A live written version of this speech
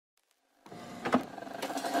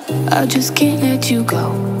I just can't let you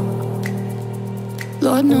go.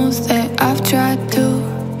 Lord knows that I've tried to.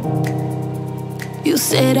 You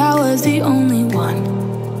said I was the only one.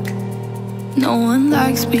 No one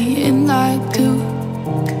likes being lied to.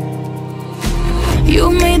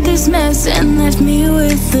 You made this mess and left me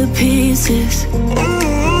with the pieces.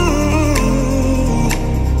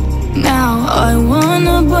 Now I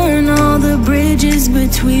wanna burn all the bridges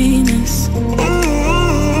between us.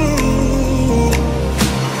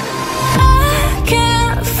 I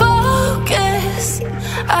can't focus,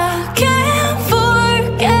 I can't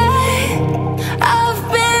forget. I've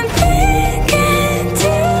been thinking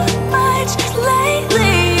too much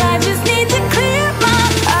lately. I just need to clear my,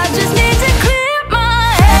 I just need to clear my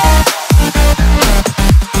head.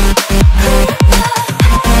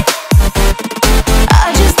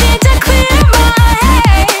 I just need to clear my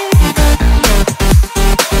head.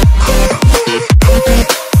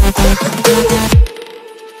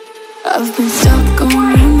 I've been stuck on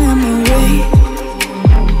your memory,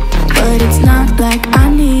 but it's not like I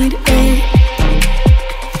need it.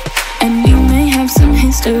 And you may have some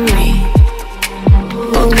history,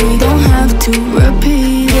 but we don't have to repeat.